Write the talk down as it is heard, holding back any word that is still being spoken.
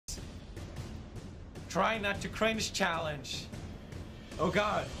Try not to cringe challenge. Oh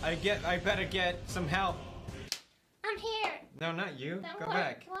God, I better get some help. I'm here. No, not you. Don't Go work.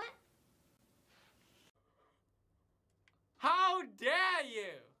 back. What? How dare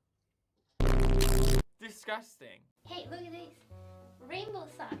you! Disgusting. Hey, look at this. Rainbow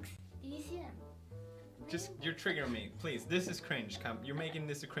socks. Did you see them? Just, you're triggering me. Please, this is cringe. You're making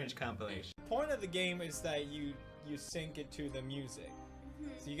this a cringe compilation. Point of the game is that you sync it to the music.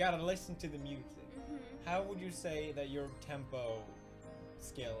 So you gotta listen to the music. How would you say that your tempo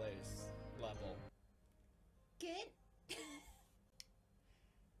skill is level? Good.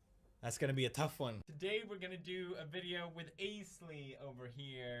 That's gonna be a tough one. Today we're gonna do a video with Aisley over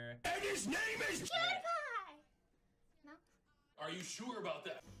here. And his name is Pewdiepie! No? Are you sure about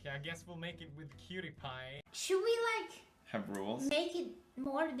that? Okay, I guess we'll make it with Pewdiepie. Should we Have rules? make it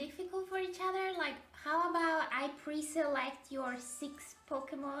more difficult for each other? Like, how about I pre-select your 6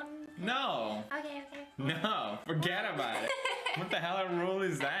 Pokemon? No! Okay. No! Forget about it! What the hell of a rule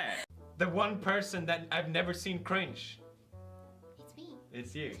is that? The one person that I've never seen cringe. It's me.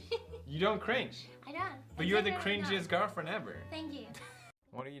 It's you. You don't cringe. I don't. But you're the Definitely cringiest not. girlfriend ever. Thank you.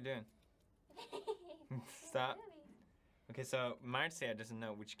 What are you doing? Stop. Okay, so Marzia doesn't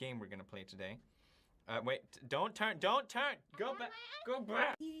know which game we're gonna play today. Wait, don't turn! Go back! Go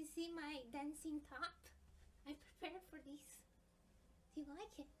back! Did you see my dancing top? I prepared for this. Do you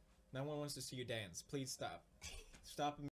like it? No one wants to see you dance. Please stop. Stop